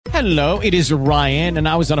Hello, it is Ryan, and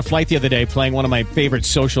I was on a flight the other day playing one of my favorite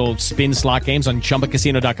social spin slot games on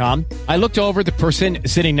ChumbaCasino.com. I looked over at the person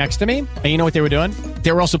sitting next to me, and you know what they were doing?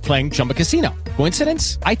 They were also playing Chumba Casino.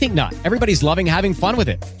 Coincidence? I think not. Everybody's loving having fun with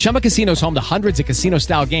it. Chumba Casino is home to hundreds of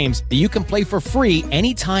casino-style games that you can play for free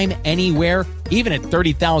anytime, anywhere, even at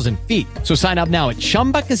 30,000 feet. So sign up now at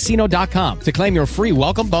ChumbaCasino.com to claim your free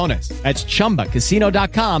welcome bonus. That's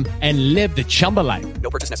ChumbaCasino.com and live the Chumba life.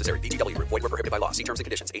 No purchase necessary. VGW. Void were prohibited by law. See terms and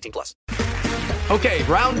conditions. 18 plus. Okay,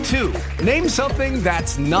 round two. Name something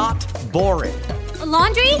that's not boring. A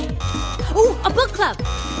laundry? Ooh, a book club.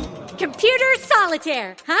 Computer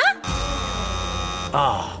solitaire, huh?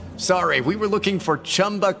 Ah, sorry. We were looking for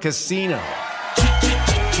Chumba Casino.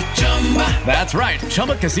 That's right.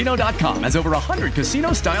 ChumbaCasino.com has over 100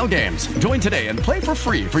 casino-style games. Join today and play for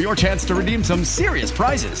free for your chance to redeem some serious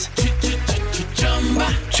prizes.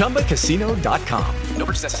 ChumbaCasino.com. No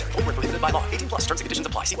purchase necessary. Void were prohibited by law. 18 plus. Terms and conditions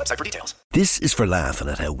apply. See website for details. This is for laughing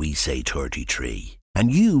at how we say 33.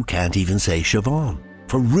 And you can't even say Siobhan.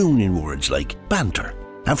 For ruining words like banter.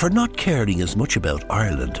 And for not caring as much about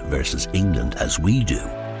Ireland versus England as we do.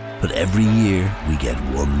 But every year we get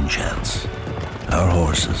one chance. Our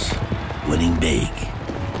horses winning big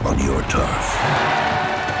on your turf.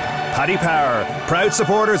 Paddy Power, proud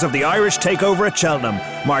supporters of the Irish takeover at Cheltenham,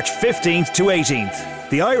 March 15th to 18th.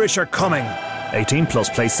 The Irish are coming. 18 plus,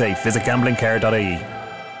 play safe. Visit gamblingcare.ie.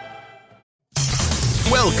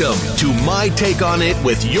 Welcome to My Take on It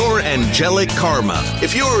with Your Angelic Karma.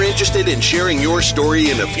 If you are interested in sharing your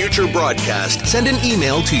story in a future broadcast, send an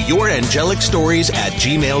email to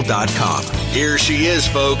yourangelicstories@gmail.com. Here she is,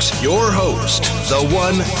 folks, your host, the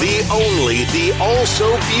one, the only, the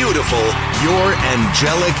also beautiful, Your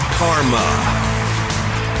Angelic Karma.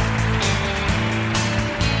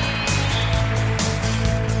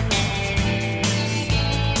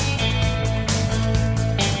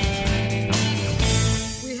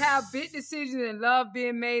 Big decisions and love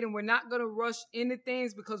being made, and we're not going to rush into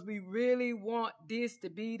things because we really want this to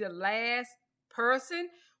be the last person.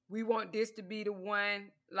 We want this to be the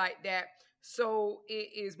one like that. So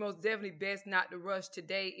it is most definitely best not to rush.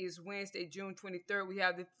 Today is Wednesday, June 23rd. We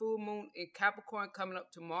have the full moon in Capricorn coming up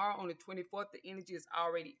tomorrow on the 24th. The energy is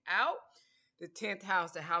already out. The 10th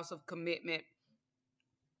house, the house of commitment.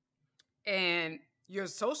 And your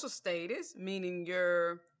social status, meaning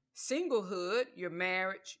your singlehood, your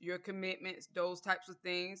marriage, your commitments, those types of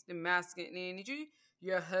things, the masculine energy,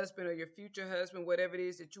 your husband or your future husband, whatever it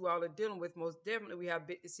is that you all are dealing with, most definitely we have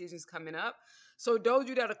big decisions coming up. So those of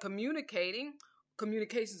you that are communicating,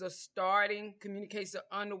 communications are starting, communications are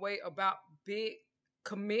underway about big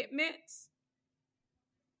commitments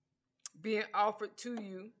being offered to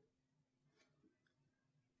you.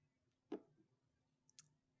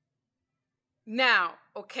 Now,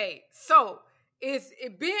 okay, so is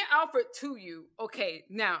it being offered to you? Okay,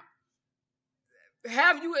 now,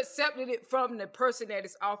 have you accepted it from the person that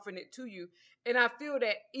is offering it to you? And I feel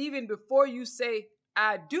that even before you say,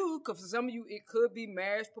 I do, because for some of you, it could be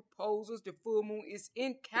marriage proposals. The full moon is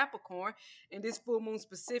in Capricorn, and this full moon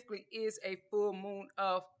specifically is a full moon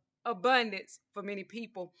of abundance for many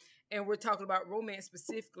people. And we're talking about romance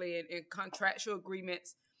specifically and contractual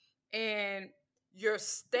agreements and your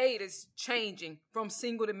status changing from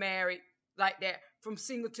single to married, like that, from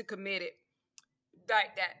single to committed,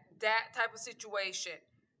 like that type of situation,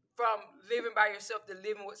 from living by yourself to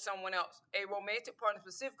living with someone else, a romantic partner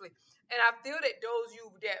specifically. And I feel that those of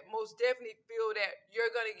you that most definitely feel that you're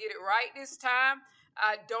going to get it right this time.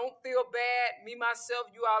 I don't feel bad. Me, myself,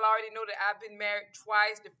 you all already know that I've been married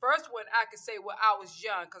twice. The first one I could say, well, I was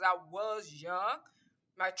young, because I was young.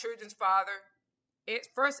 My children's father,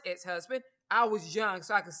 first ex-husband, I was young,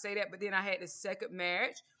 so I could say that. But then I had the second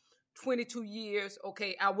marriage. 22 years,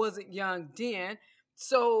 okay, I wasn't young then.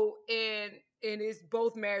 So, and it's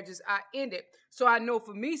both marriages I ended. So I know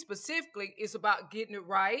for me specifically, it's about getting it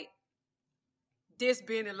right. This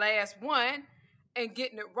being the last one, and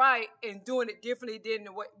getting it right and doing it differently than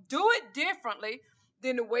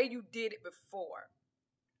the way you did it before.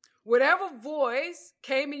 Whatever voice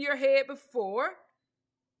came in your head before,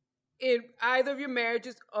 in either of your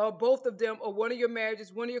marriages or both of them, or one of your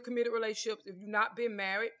marriages, one of your committed relationships, if you've not been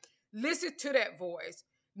married, listen to that voice.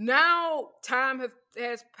 Now time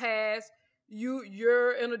has passed.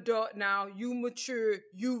 You're an adult now. You mature.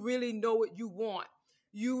 You really know what you want.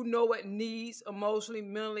 You know what needs emotionally,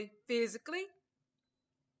 mentally, physically,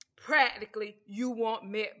 practically you want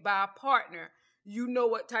met by a partner. You know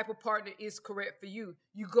what type of partner is correct for you.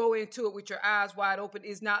 You go into it with your eyes wide open.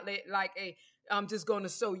 It's not like I'm just going to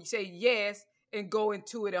so you say yes and go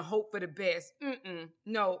into it and hope for the best.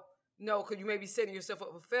 No, because you may be setting yourself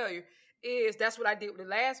up for failure. is that's what I did with the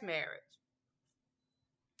last marriage.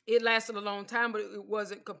 It lasted a long time, but it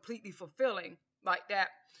wasn't completely fulfilling like that.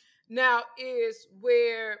 Now is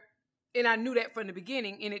where, and I knew that from the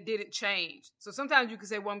beginning, and it didn't change. So sometimes you can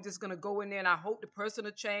say, well, I'm just going to go in there and I hope the person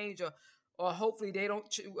will change, or hopefully they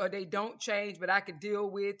don't change, but I can deal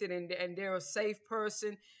with it, and they're a safe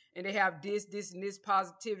person, and they have this, and this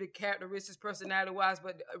positivity characteristics personality-wise,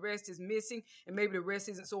 but the rest is missing, and maybe the rest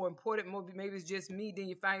isn't so important. Maybe it's just me. Then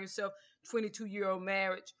you find yourself 22-year-old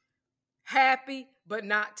marriage, happy, but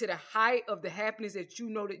not to the height of the happiness that you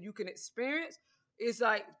know that you can experience. It's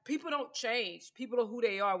like people don't change. People are who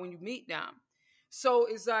they are when you meet them. So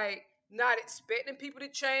it's like not expecting people to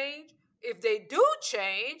change. If they do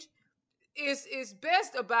change, it's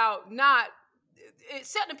best about not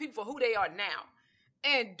accepting people for who they are now,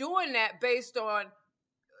 and doing that based on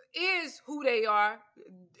is who they are.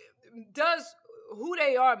 Does who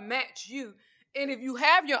they are match you? And if you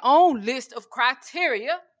have your own list of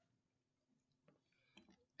criteria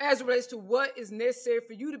as it relates to what is necessary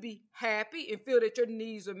for you to be happy and feel that your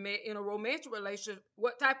needs are met in a romantic relationship,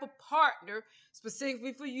 what type of partner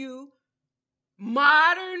specifically for you,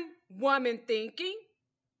 modern woman thinking.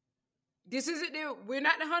 This isn't we're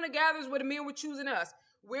not the hunter-gatherers where the men were choosing us.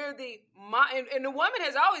 We're and the woman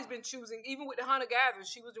has always been choosing, even with the hunter-gatherers,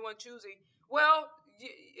 she was the one choosing. Well,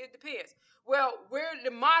 it depends. Well, we're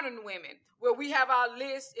the modern women where we have our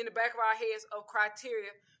list in the back of our heads of criteria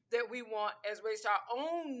that we want as relates to our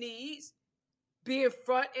own needs being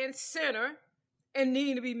front and center and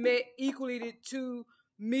needing to be met equally to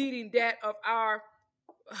meeting that of our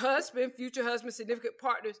husband, future husband, significant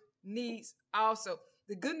partner's needs also.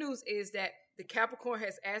 The good news is that the Capricorn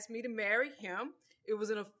has asked me to marry him. It was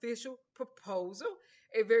an official proposal,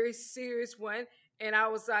 a very serious one. And I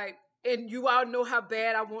was like, and you all know how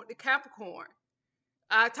bad I want the Capricorn.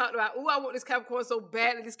 I talked about, I want this Capricorn so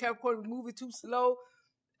badly. This Capricorn was moving too slow.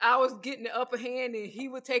 I was getting the upper hand and he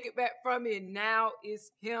would take it back from me. And now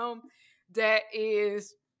it's him that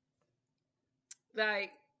is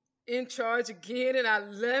like in charge again. And I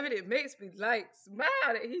love it. It makes me like smile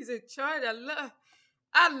that he's in charge.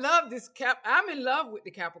 I love this I'm in love with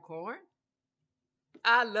the Capricorn.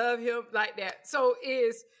 I love him like that. So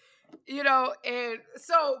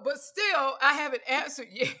but still I haven't answered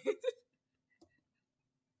yet.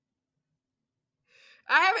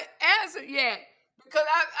 I haven't answered yet. Because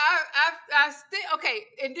I still, okay,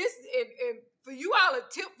 and for you all, a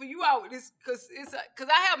tip for you all with this, because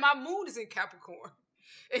I have my moon is in Capricorn,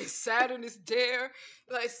 and Saturn is there.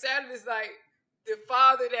 Like Saturn is like the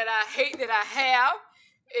father that I hate that I have,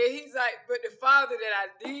 and he's like, but the father that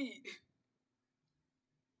I need.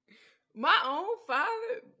 My own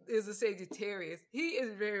father is a Sagittarius. He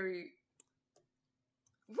is we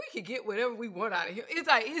can get whatever we want out of him. It's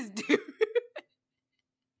like it's different.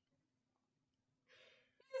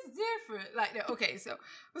 Different like that. Okay, so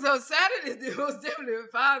Saturn is the most definitely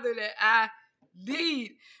father that I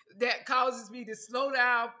need, that causes me to slow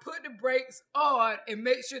down, put the brakes on, and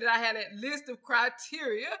make sure that I have that list of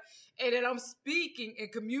criteria and that I'm speaking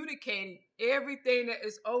and communicating everything that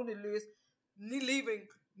is on the list, leaving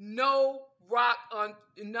no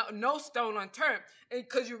stone unturned. And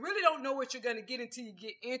because you really don't know what you're going to get until you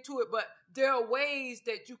get into it, but there are ways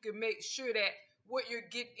that you can make sure that what you're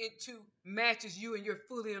getting into matches you and you're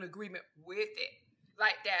fully in agreement with it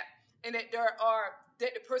like that. And that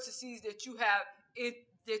that the person sees that you have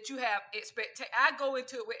expectations. I go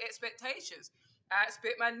into it with expectations. I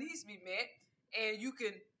expect my needs to be met, and you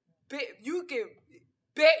can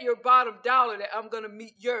bet your bottom dollar that I'm going to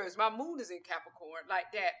meet yours. My moon is in Capricorn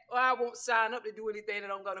like that. Or I won't sign up to do anything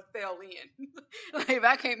that I'm going to fail in. Like if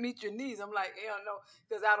I can't meet your needs, I'm like, hell no,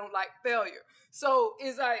 because I don't like failure. So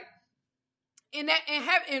it's like,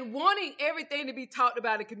 and wanting everything to be talked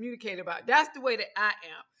about and communicated about. That's the way that I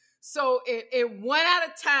am. So in one at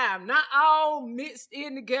a time, not all mixed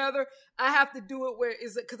in together. I have to do it where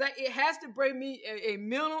because it has to bring me a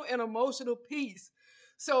mental and emotional peace.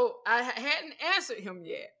 So I hadn't answered him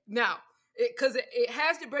yet. Now, because it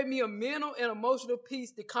has to bring me a mental and emotional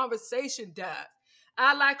peace. The conversation does.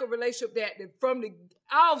 I like a relationship that from the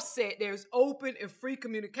offset there's open and free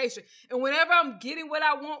communication. And whenever I'm getting what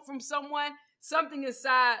I want from someone, something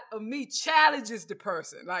inside of me challenges the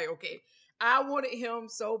person. Like, okay, I wanted him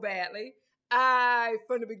so badly.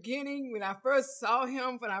 From the beginning, when I first saw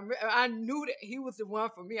him, I knew that he was the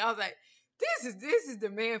one for me. I was like, this is the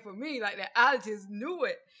man for me. Like that, I just knew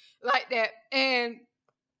it like that. And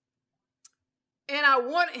I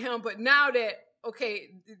wanted him, but now that, okay,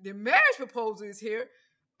 the marriage proposal is here,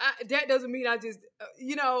 that doesn't mean I just,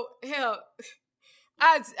 hell,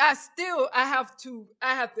 I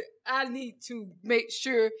need to make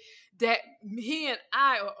sure that he and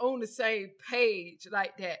I are on the same page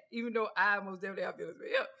like that, even though I most definitely have feelings for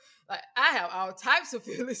him. Like, I have all types of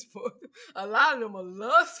feelings for him. A lot of them are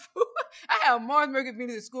lustful. I have Mars, Mercury,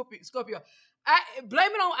 Venus, and Scorpio. I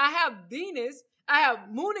have Venus, I have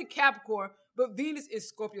Moon in Capricorn, but Venus is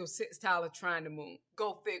Scorpio sextile trying the moon.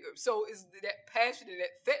 Go figure. So it's that passion and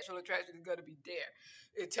that sexual attraction is going to be there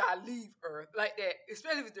until I leave Earth like that,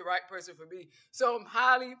 especially if it's the right person for me. So I'm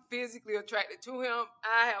highly physically attracted to him.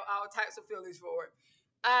 I have all types of feelings for him.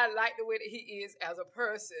 I like the way that he is as a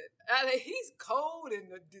person. He's cold and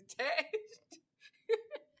detached.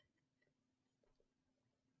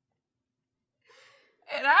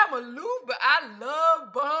 And I'm aloof, but I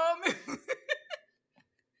love bumming.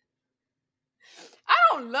 I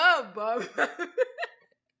don't love bumming.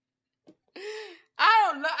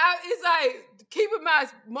 It's like keeping my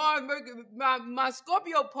Mars, Mercury, my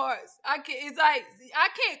Scorpio parts. I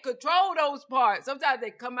can't control those parts. Sometimes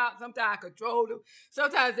they come out. Sometimes I control them.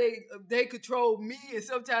 Sometimes they control me, and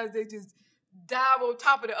sometimes they just dive on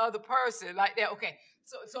top of the other person like that. Okay,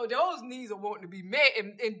 so those needs are wanting to be met,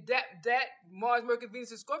 and that Mars, Mercury,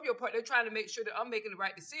 Venus, and Scorpio part, they're trying to make sure that I'm making the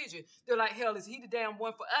right decision. They're like, hell, is he the damn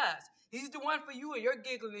one for us? He's the one for you, and you're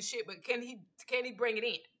giggling and shit. But can he bring it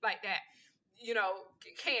in like that? You know,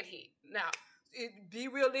 can't he? Now, be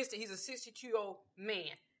realistic. He's a 62-year-old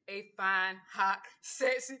man, a fine, hot,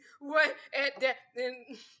 sexy. What at that? Then,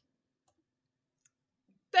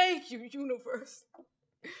 thank you, universe.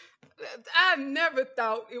 I never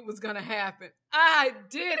thought it was gonna happen. I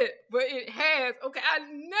did it, but it has. Okay, I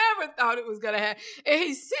never thought it was gonna happen. And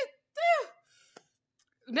he sit there.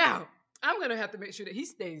 Now, I'm gonna have to make sure that he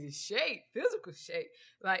stays in shape, physical shape,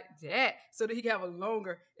 like that, so that he can have a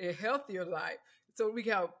longer and healthier life. So we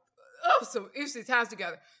can have some interesting times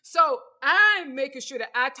together. So I'm making sure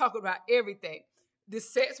that I talk about everything. The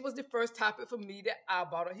sex was the first topic for me that I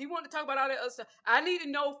brought up. He wanted to talk about all that other stuff. I need to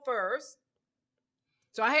know first.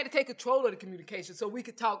 So I had to take control of the communication so we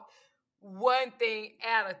could talk one thing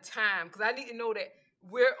at a time, because I need to know that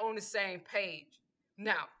we're on the same page.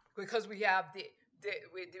 Now, because we have we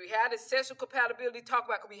had a sexual compatibility to talk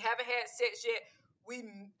about, because we haven't had sex yet.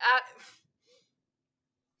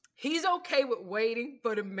 He's okay with waiting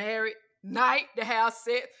for the married night to have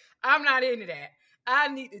sex. I'm not into that. I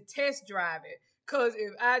need to test drive it, because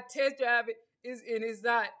if I test drive it, it's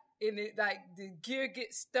not, and it like the gear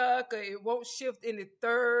gets stuck, or it won't shift in the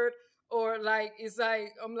third, or like it's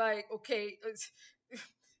like I'm like, okay,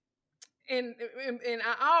 and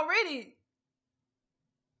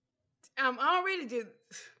I'm already just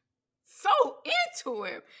so into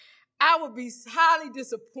him. I would be highly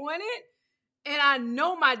disappointed, and I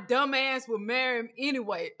know my dumb ass will marry him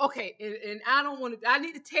anyway. Okay, and I don't want to. I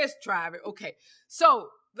need to test drive it. Okay,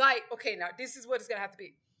 so like, okay, now this is what it's gonna have to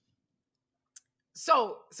be.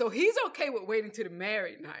 So he's okay with waiting till the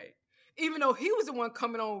married night, even though he was the one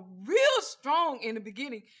coming on real strong in the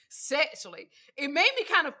beginning sexually. It made me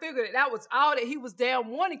kind of figure that was all that he was damn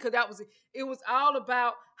wanting, because it was all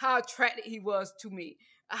about how attracted he was to me,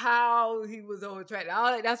 how he was so attracted.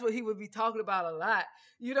 All that, that's what he would be talking about a lot,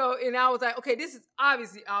 you know. And I was like, okay, this is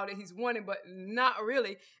obviously all that he's wanting, but not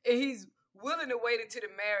really. And he's willing to wait until the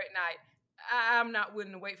married night. I'm not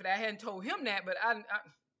willing to wait for that. I hadn't told him that, but I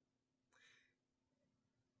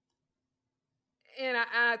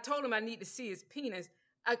told him I need to see his penis,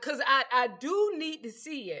 because I do need to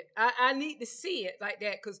see it. I need to see it like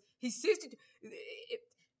that, because he's 60.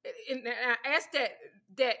 And I asked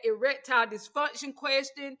that erectile dysfunction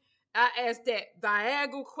question. I asked that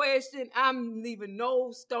Viagra question. I'm leaving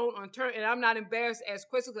no stone unturned, and I'm not embarrassed to ask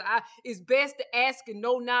questions, because it's best to ask and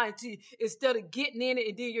know now instead of getting in it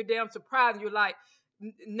and then you're damn surprised and you're like,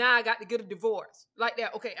 now I got to get a divorce like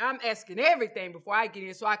that. Okay, I'm asking everything before I get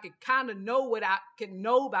in, so I can kind of know what I can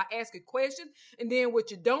know by asking questions, and then what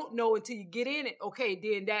you don't know until you get in it. Okay,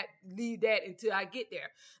 then leave that until I get there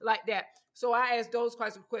like that. So I asked those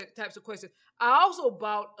types of questions. I also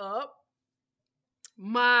brought up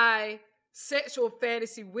my sexual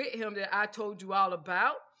fantasy with him that I told you all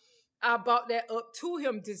about. I brought that up to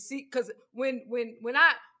him to see, because when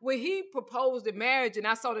he proposed the marriage and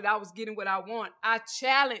I saw that I was getting what I want, I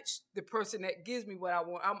challenged the person that gives me what I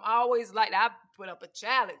want. I'm always like that. I put up a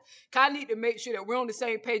challenge. I need to make sure that we're on the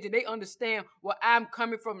same page and they understand where I'm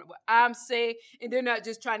coming from, what I'm saying, and they're not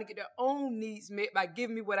just trying to get their own needs met by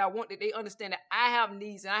giving me what I want, that they understand that I have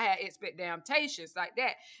needs and I have expectations like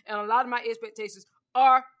that. And a lot of my expectations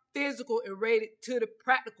are physical and rated to the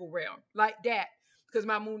practical realm like that, because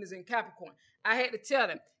my moon is in Capricorn. I had to tell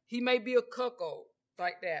him he may be a cuckold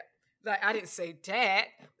like that. Like, I didn't say that.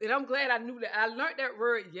 And I'm glad I knew that. I learned that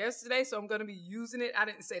word yesterday, so I'm going to be using it. I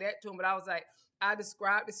didn't say that to him, but I was like, I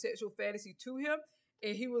described the sexual fantasy to him,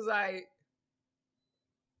 and he was like,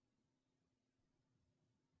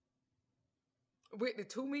 with the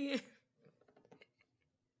 2 million.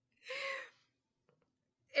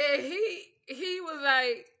 And he was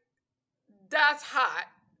like, that's hot.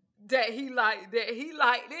 That he liked it.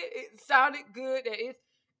 It sounded good. That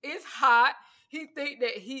it's hot. He thinks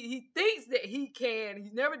that he can.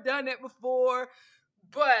 He's never done that before,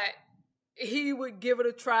 but he would give it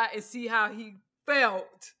a try and see how he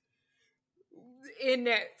felt in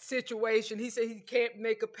that situation. He said he can't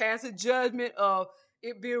make a passive judgment of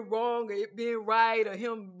it being wrong or it being right or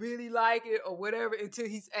him really like it or whatever until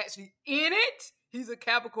he's actually in it. He's a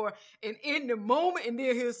Capricorn, and in the moment, and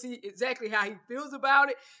then he'll see exactly how he feels about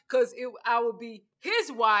it, because I will be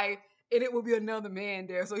his wife, and it will be another man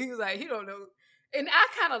there. So he was like, he don't know. And I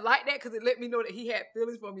kind of like that because it let me know that he had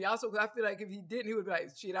feelings for me also, because I feel like if he didn't, he would be like,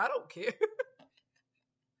 shit, I don't care.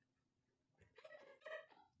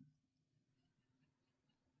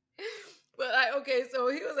 But like, okay,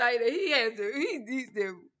 so he was like, he needs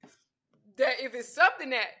to, that if it's something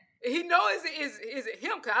that, he knows is it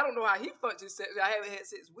him, because I don't know how he functions. I haven't had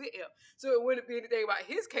sex with him. So it wouldn't be anything about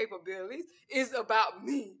his capabilities. It's about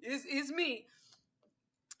me. It's me.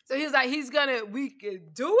 So he's like, we can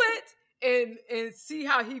do it and see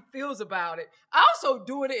how he feels about it. Also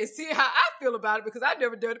doing it and seeing how I feel about it, because I've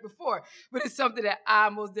never done it before. But it's something that I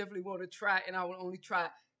most definitely want to try, and I will only try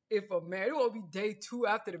if I'm married. It won't be day 2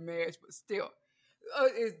 after the marriage, but still.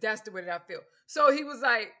 That's the way that I feel. So he was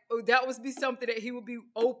like, that would be something that he would be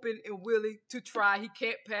open and willing to try. He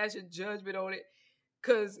can't pass your judgment on it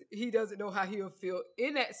because he doesn't know how he'll feel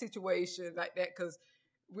in that situation like that, because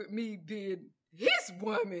with me being his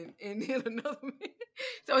woman and then another man.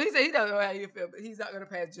 So he said he doesn't know how he'll feel, but he's not going to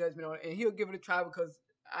pass judgment on it, and he'll give it a try because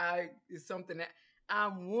it's something that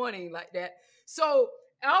I'm wanting like that. So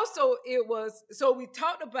also so we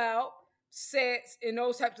talked about sex and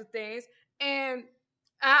those types of things, and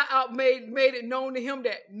I made it known to him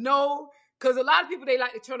that no, because a lot of people, they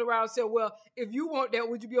like to turn around and say, well, if you want that,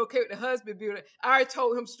 would you be okay with the husband being there? I already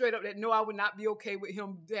told him straight up that no, I would not be okay with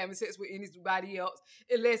him having sex with anybody else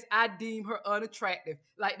unless I deem her unattractive.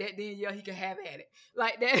 Like that, then yeah, he can have at it.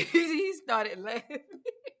 Like that, he started laughing.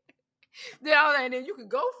 Then I was like, then you can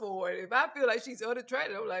go for it. If I feel like she's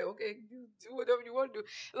unattractive, I'm like, okay, you do whatever you want to do.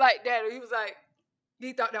 Like that. He was like,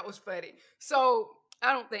 he thought that was funny. So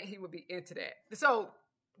I don't think he would be into that. So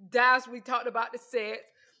we talked about the sex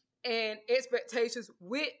and expectations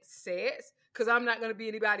with sex, because I'm not going to be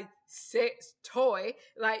anybody's sex toy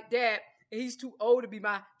like that. And he's too old to be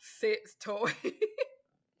my sex toy.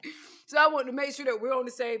 So I want to make sure that we're on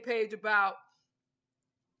the same page about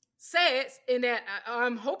sex, and that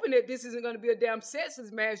I'm hoping that this isn't going to be a damn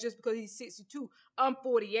sexless marriage just because he's 62. I'm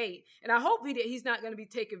 48. And I hope that he's not going to be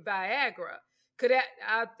taking Viagra. Because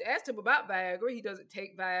I asked him about Viagra. He doesn't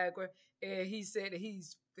take Viagra. And he said that he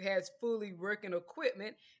has fully working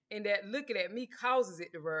equipment and that looking at me causes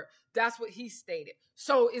it to work. That's what he stated.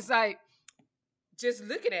 So it's like, just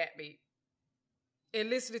looking at me and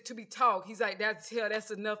listening to me talk, he's like,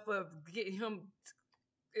 that's enough of getting him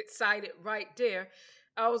excited right there.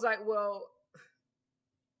 I was like, well,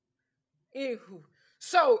 anywho.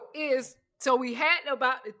 So we had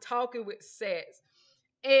about the talking with sex.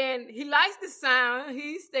 And he likes the sound.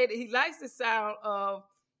 He stated he likes the sound of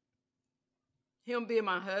him being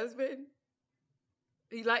my husband.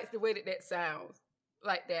 He likes the way that sounds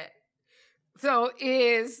like that. So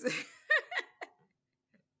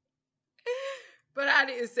but I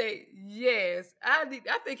didn't say yes. I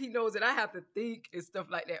think he knows that I have to think and stuff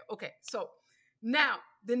like that. Okay, so now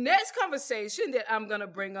the next conversation that I'm going to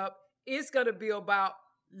bring up is going to be about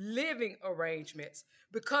living arrangements,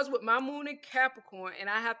 because with my moon in Capricorn, and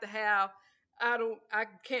I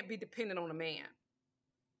can't be dependent on a man.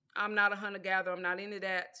 I'm not a hunter-gatherer. I'm not into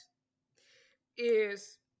that. I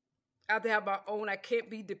have to have my own. I can't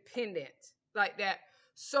be dependent like that.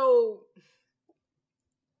 So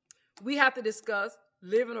we have to discuss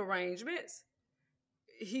living arrangements.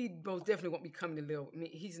 He most definitely won't be coming to live with me.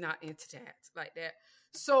 He's not into that like that.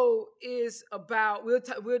 So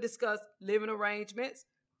we'll discuss living arrangements,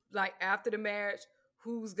 like after the marriage,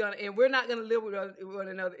 and we're not gonna live with one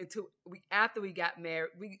another until after we get married.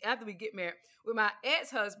 With my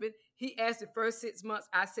ex-husband, he asked the first 6 months.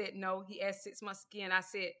 I said no. He asked 6 months again. I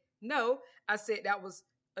said no. I said that was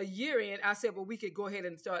a year in. I said, well, we could go ahead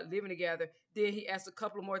and start living together. Then he asked a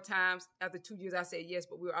couple of more times. After 2 years, I said yes,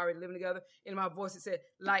 but we were already living together. In my voice, it said,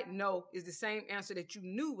 like, no is the same answer that you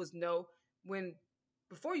knew was no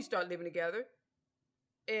before you start living together.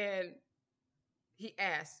 And he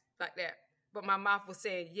asked like that. But my mouth was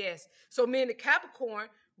saying yes. So me and the Capricorn,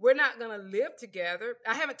 we're not going to live together.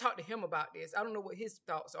 I haven't talked to him about this. I don't know what his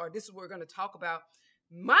thoughts are. This is what we're going to talk about.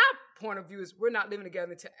 My point of view is we're not living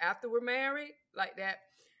together until after we're married, like that.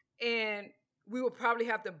 And we will probably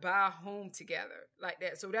have to buy a home together, like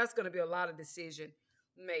that. So that's going to be a lot of decision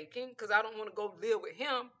making, because I don't want to go live with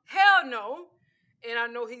him. Hell no. And I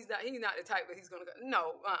know he's not the type that he's going to go.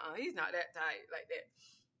 No, he's not that type, like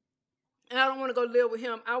that. And I don't want to go live with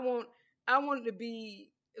him. I want it to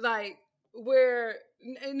be like where,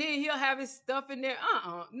 and then he'll have his stuff in there.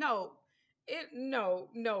 No. No.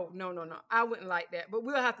 I wouldn't like that. But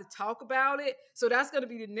we'll have to talk about it. So that's going to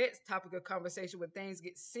be the next topic of conversation when things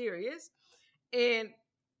get serious. And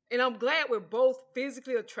I'm glad we're both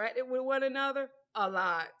physically attracted with one another a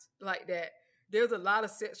lot, like that. There's a lot of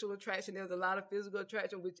sexual attraction. There's a lot of physical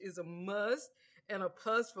attraction, which is a must. And a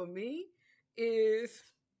plus for me is,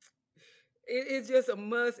 it's just a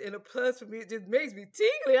must and a plus for me. It just makes me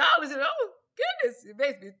tingly. All this, oh goodness, it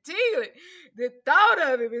makes me tingly. The thought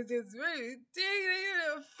of him is just really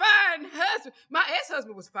tingly. Fine husband. My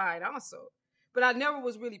ex-husband was fine also, but I never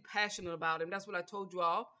was really passionate about him. That's what I told you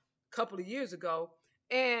all a couple of years ago.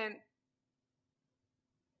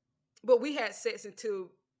 But we had sex until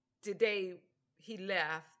the day he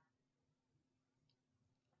left,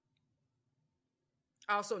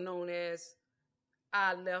 also known as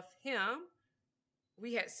I left him.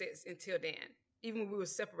 We had sex until then. Even when we were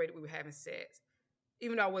separated, we were having sex.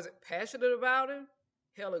 Even though I wasn't passionate about him,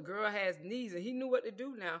 hell, a girl has needs and he knew what to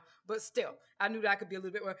do now. But still, I knew that I could be a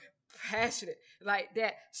little bit more passionate like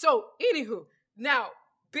that. So, anywho, now,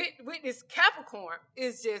 with this Capricorn,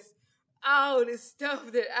 it's just all this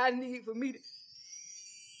stuff that I need for me to...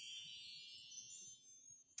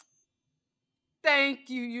 Thank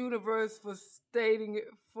you, universe, for stating it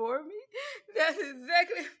for me. That's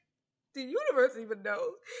exactly... The universe even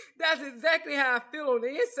knows. That's exactly how I feel on the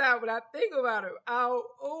inside when I think about him. All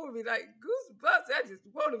over me, like goosebumps. I just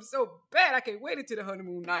want him so bad. I can't wait until the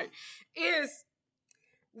honeymoon night.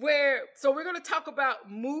 So we're going to talk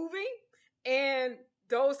about moving and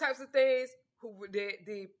those types of things,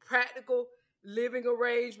 the practical living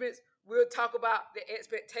arrangements. We'll talk about the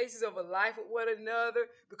expectations of a life with one another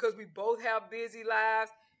because we both have busy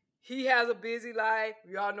lives. He has a busy life.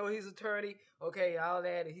 We all know he's an attorney. Okay, all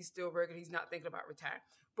that. And he's still working. He's not thinking about retiring.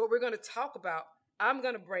 But we're going to talk about, I'm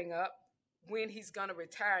going to bring up when he's going to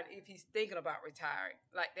retire and if he's thinking about retiring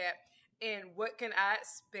like that. And what can I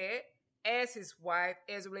expect as his wife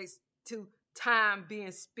as it relates to time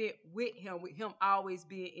being spent with him always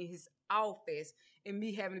being in his office and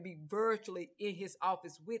me having to be virtually in his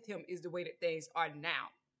office with him is the way that things are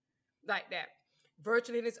now. Like that.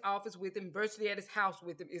 Virtually in his office with him, virtually at his house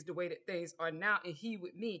with him is the way that things are now, and he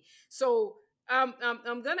with me. So I'm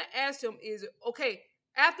gonna ask him, is okay,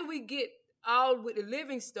 after we get all with the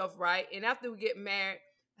living stuff right, and after we get married,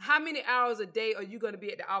 how many hours a day are you gonna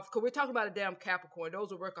be at the office? Because we're talking about a damn Capricorn.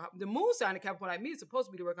 Those are workaholics. The moon sign of Capricorn like me is supposed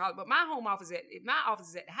to be the workaholic, but my office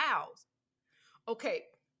is at the house. Okay.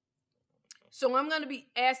 So I'm going to be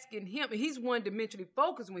asking him, and he's one-dimensionally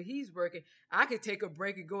focused when he's working. I could take a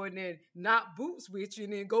break and go in there and knock boots with you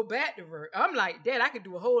and then go back to work. I'm like that. I could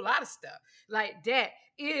do a whole lot of stuff like that.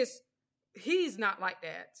 He's not like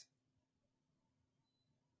that.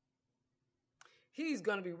 He's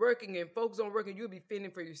going to be working and focus on working. You'll be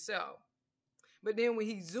fending for yourself. But then when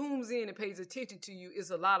he zooms in and pays attention to you, it's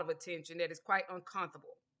a lot of attention that is quite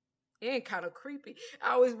uncomfortable and kind of creepy.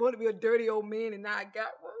 I always wanted to be a dirty old man, and now I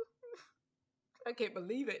got one. I can't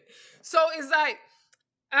believe it. So it's like,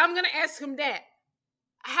 I'm going to ask him that.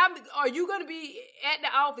 Are you going to be at the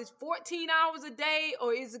office 14 hours a day,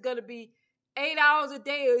 or is it going to be 8 hours a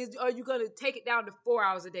day, or are you going to take it down to 4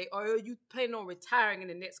 hours a day, or are you planning on retiring in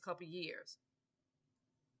the next couple of years?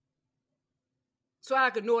 So I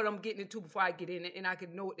can know what I'm getting into before I get in it, and I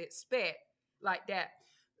can know what to expect like that.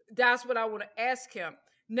 That's what I want to ask him.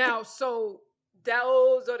 Now, so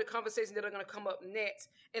those are the conversations that are going to come up next.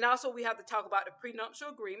 And also we have to talk about the prenuptial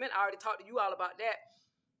agreement. I already talked to you all about that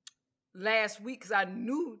last week because I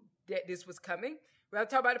knew that this was coming. We have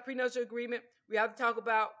to talk about the prenuptial agreement. We have to talk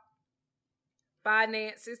about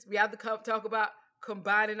finances. We have to talk about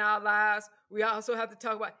combining our lives. We also have to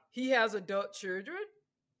talk about he has adult children.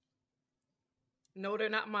 No, they're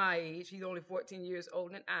not my age. He's only 14 years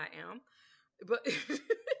older than I am. But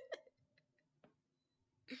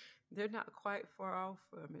they're not quite far off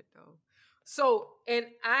from it, though. So, and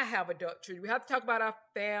I have adult children. We have to talk about our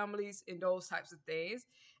families and those types of things.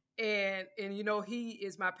 And you know, he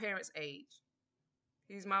is my parents' age.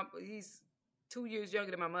 He's 2 years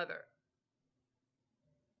younger than my mother.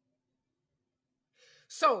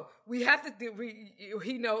 So we have to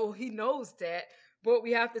he knows that, but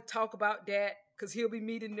we have to talk about that because he'll be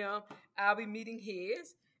meeting them, I'll be meeting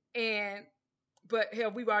his, but hell,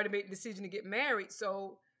 we've already made the decision to get married,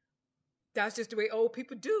 so that's just the way old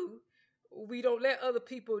people do. We don't let other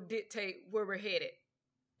people dictate where we're headed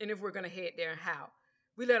and if we're going to head there and how.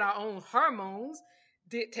 We let our own hormones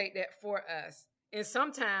dictate that for us. And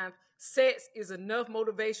sometimes sex is enough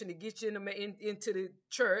motivation to get you into the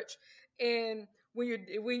church. And when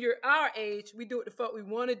you're our age, we do what the fuck we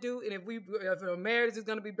want to do. And if our marriage is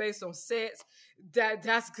going to be based on sex,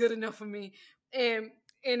 that's good enough for me. And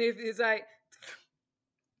if it's like,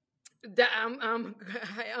 that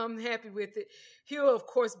I'm happy with it. He'll of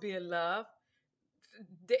course be in love.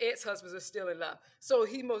 The ex-husbands are still in love, so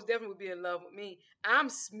he most definitely would be in love with me. I'm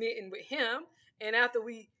smitten with him, and after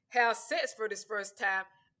we have sex for this first time,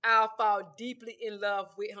 I'll fall deeply in love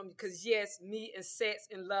with him because yes, me and sex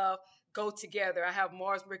and love go together. I have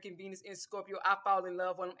Mars, Mercury, and Venus in Scorpio. I fall in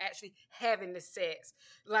love when I'm actually having the sex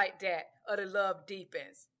like that, or the love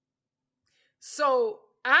deepens. So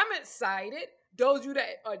I'm excited. Those of you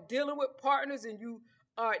that are dealing with partners and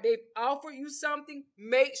they've offered you something,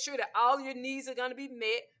 make sure that all your needs are going to be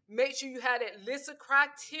met. Make sure you have that list of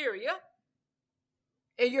criteria.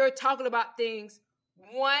 And you're talking about things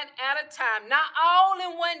one at a time, not all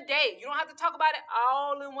in one day. You don't have to talk about it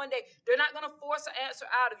all in one day. They're not going to force an answer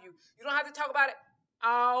out of you. You don't have to talk about it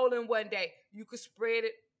all in one day. You could spread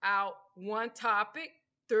it out, one topic,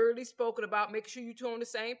 thoroughly spoken about. Make sure you two on the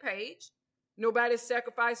same page. Nobody's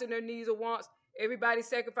sacrificing their needs or wants. Everybody's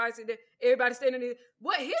sacrificing everybody's standing in.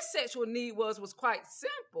 What his sexual need was quite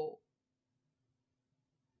simple.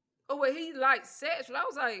 Oh, well, he liked sex. I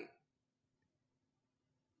was like,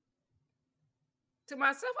 to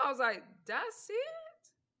myself, I was like, that's it?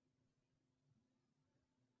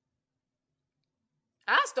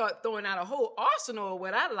 I start throwing out a whole arsenal of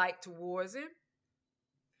what I like towards him.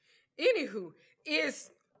 Anywho, it's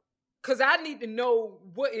because I need to know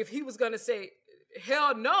what if he was gonna say,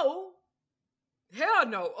 hell no. Hell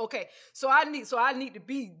no. Okay. So I need to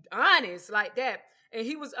be honest like that. And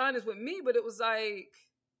he was honest with me, but it was like,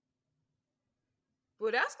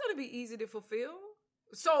 well, that's going to be easy to fulfill.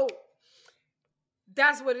 So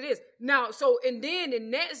that's what it is. Now, and then the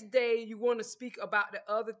next day you want to speak about the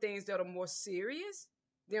other things that are more serious,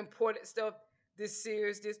 the important stuff, this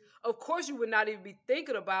seriousness. Of course, you would not even be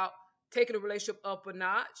thinking about taking a relationship up a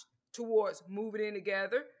notch towards moving in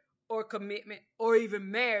together or commitment or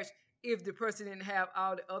even marriage if the person didn't have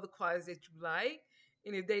all the other qualities that you like,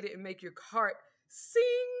 and if they didn't make your heart sing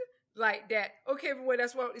like that. Okay, everyone,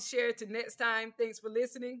 that's what I want to share. Till next time, thanks for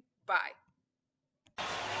listening. Bye.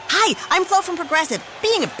 Hi, I'm Flo from Progressive.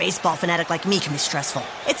 Being a baseball fanatic like me can be stressful.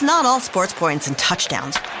 It's not all sports points and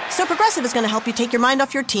touchdowns. So Progressive is going to help you take your mind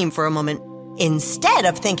off your team for a moment. Instead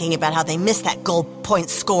of thinking about how they missed that goal point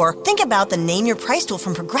score, think about the Name Your Price tool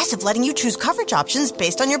from Progressive, letting you choose coverage options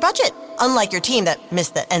based on your budget. Unlike your team that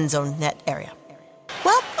missed the end zone net area.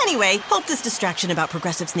 Well, anyway, hope this distraction about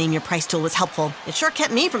Progressive's Name Your Price tool was helpful. It sure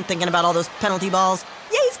kept me from thinking about all those penalty balls.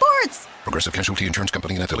 Yay, sports! Progressive Casualty Insurance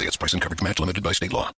Company and Affiliates. Price and coverage match limited by state law.